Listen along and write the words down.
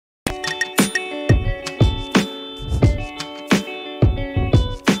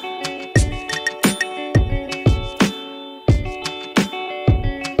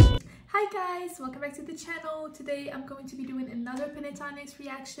channel. Today I'm going to be doing another Pentatonix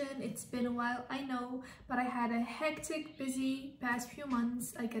reaction. It's been a while, I know, but I had a hectic, busy past few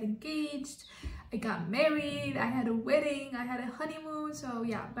months. I got engaged, I got married, I had a wedding, I had a honeymoon, so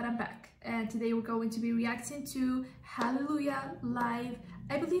yeah, but I'm back. And today we're going to be reacting to Hallelujah live.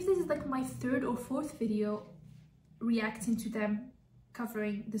 I believe this is like my third or fourth video reacting to them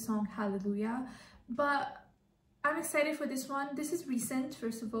covering the song Hallelujah, but I'm excited for this one. This is recent,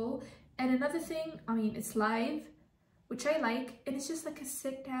 first of all, and another thing, I mean, it's live, which I like, and it's just like a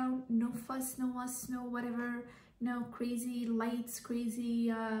sit down, no fuss, no muss, no whatever, no crazy lights,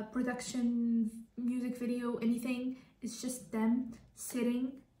 crazy production, music video, anything. It's just them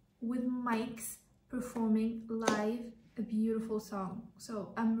sitting with mics performing live a beautiful song.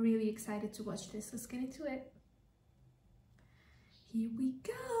 So I'm really excited to watch this. Let's get into it. Here we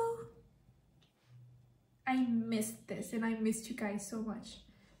go. I missed this and I missed you guys so much.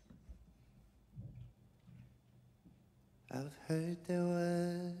 I've heard there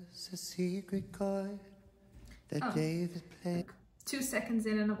was a secret chord that David played. 2 seconds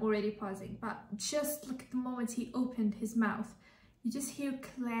in and I'm already pausing, but just look at the moment he opened his mouth. You just hear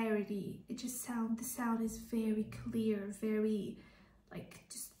clarity. It just the sound is very clear, very like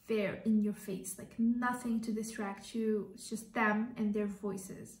just there in your face, like nothing to distract you. It's just them and their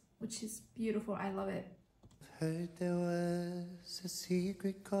voices, which is beautiful. I love it. Heard there was a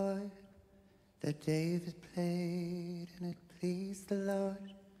secret chord that David played and it pleased the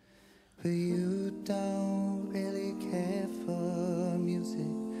Lord. But you don't really care for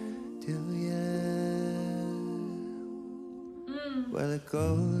music, do ya? Well, it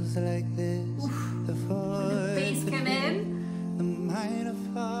goes like this. The bass came in, the minor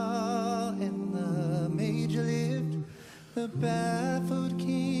fall and the major lift, the baffled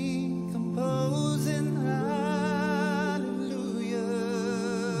king composing hallelujah,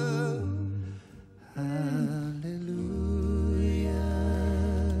 hallelujah.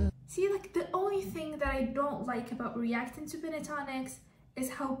 See, like the only thing that I don't like about reacting to Pentatonix is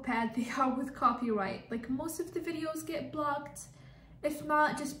how bad they are with copyright. Like most of the videos get blocked, if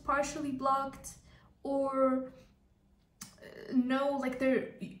not just partially blocked, or no, like they're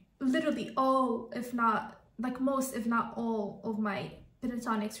literally all, if not like most, if not all of my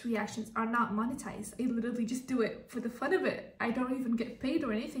Pentatonix reactions are not monetized. I literally just do it for the fun of it. I don't even get paid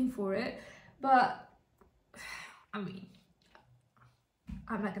or anything for it, but I mean,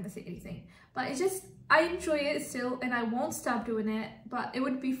 I'm not gonna say anything, but it's just, I enjoy it still and I won't stop doing it, but it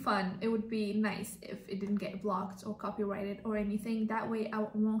would be fun. It would be nice if it didn't get blocked or copyrighted or anything. That way I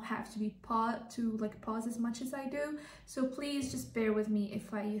won't have to be pause as much as I do. So please just bear with me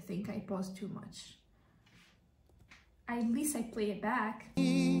if you think I pause too much. At least I play it back.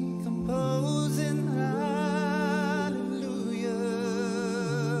 Composing hallelujah,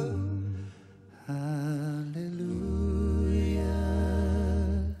 hallelujah,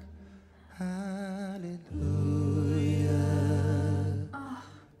 hallelujah,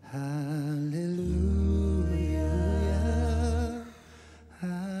 hallelujah,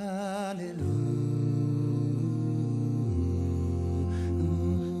 hallelujah.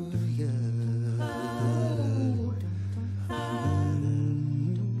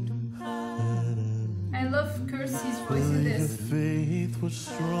 I love Kirsty's voice in this. Your faith was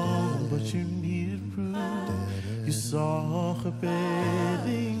strong, but you needed proof. You saw her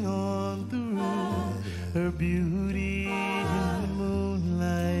bathing on the roof, her beauty in the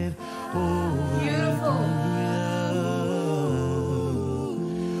moonlight. Oh, beautiful. Hallelujah.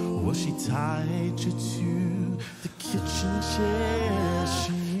 Was she tied you to the kitchen chair?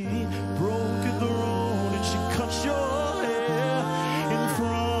 She broke a throne and she cut your hair, and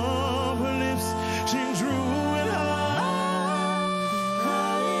from her lips she drew it hallelujah.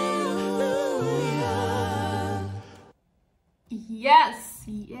 Yes,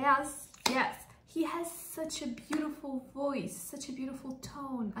 yes, yes. He has such a beautiful voice, such a beautiful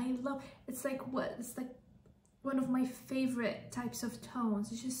tone. I love, it's like one of my favorite types of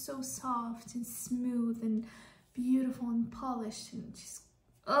tones. It's just so soft and smooth and beautiful and polished and just,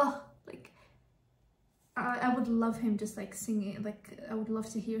 like, I would love him just like singing, like I would love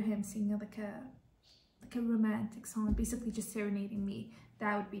to hear him singing like a romantic song, basically just serenading me.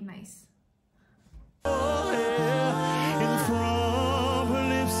 That would be nice. And from her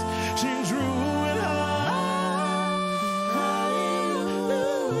lips she drew it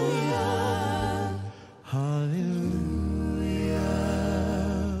hallelujah,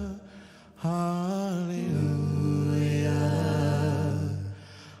 hallelujah, hallelujah,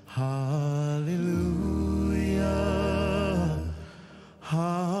 hallelujah,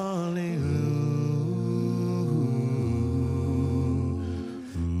 hallelujah.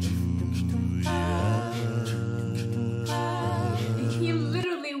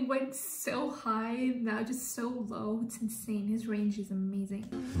 went so high, now just so low. It's insane. His range is amazing.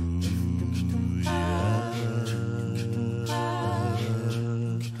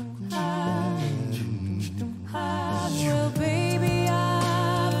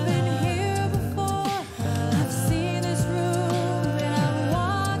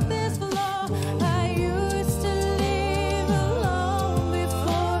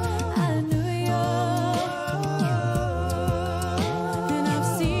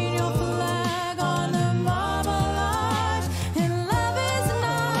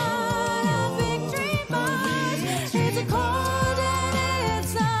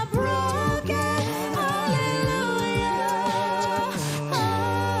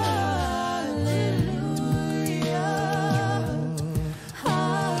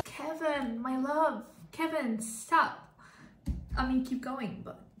 Kevin, stop. I mean, keep going,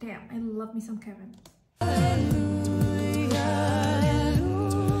 but damn, I love me some Kevin.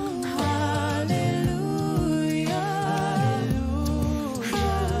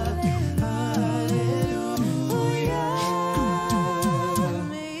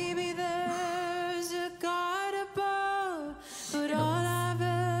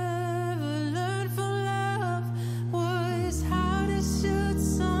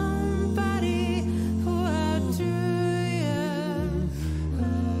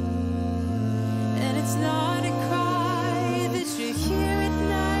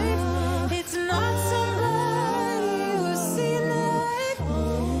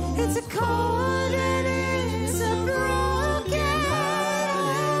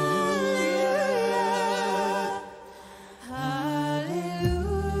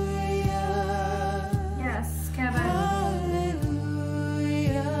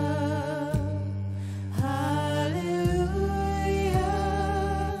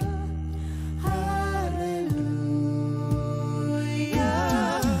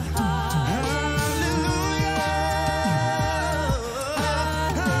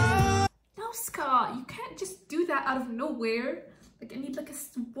 Out of nowhere, like I need like a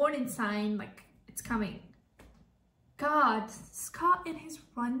warning sign, like it's coming. God, Scott and his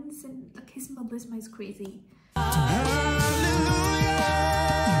runs and like his melisma is crazy.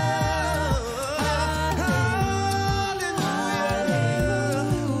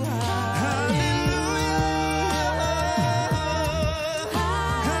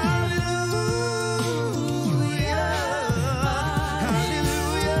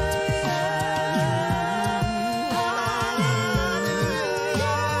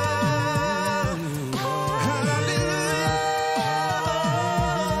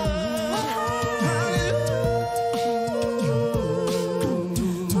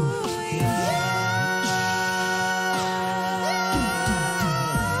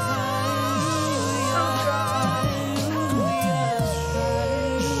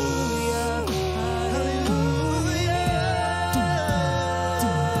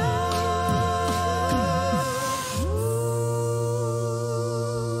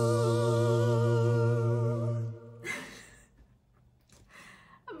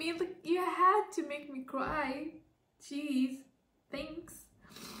 To make me cry. Jeez, thanks.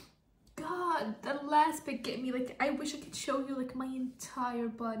 God, that last bit get me. Like, I wish I could show you like my entire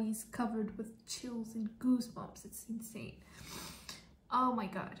body's covered with chills and goosebumps. It's insane. Oh my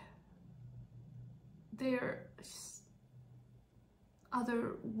God, they're just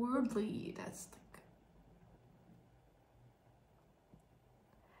otherworldly. That's like,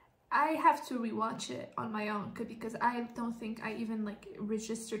 I have to rewatch it on my own because I don't think I even like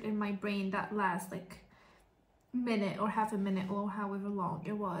registered in my brain that last like minute or half a minute or however long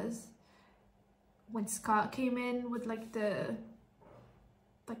it was when Scott came in with like the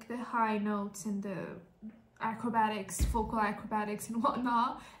high notes and the acrobatics, vocal acrobatics and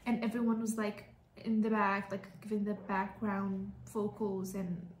whatnot, and everyone was like in the back, like giving the background vocals,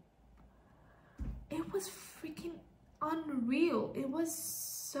 and it was freaking unreal. It was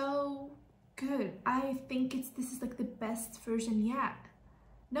so good. I think this is like the best version yet.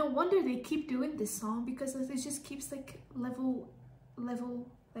 No wonder they keep doing this song, because it just keeps like level,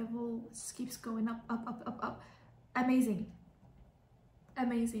 just keeps going up.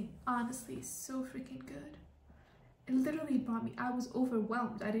 Amazing, honestly, so freaking good. It literally brought me, I was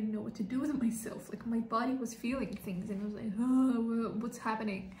overwhelmed. I didn't know what to do with myself. Like my body was feeling things and I was like, oh, what's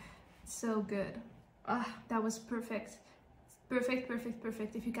happening? So good. That was perfect.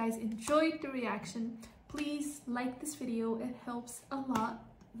 Perfect. If you guys enjoyed the reaction, please like this video. It helps a lot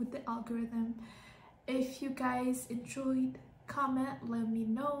with the algorithm. If you guys enjoyed, comment, let me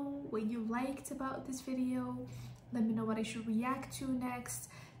know what you liked about this video. Let me know what I should react to next.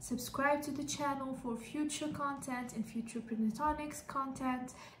 Subscribe to the channel for future content and future Pentatonix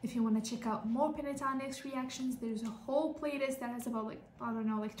content. If you want to check out more Pentatonix reactions, there's a whole playlist that has about like, I don't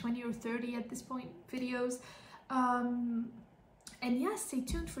know, like 20 or 30 at this point videos. And yeah, stay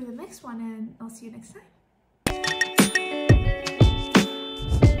tuned for the next one, and I'll see you next time.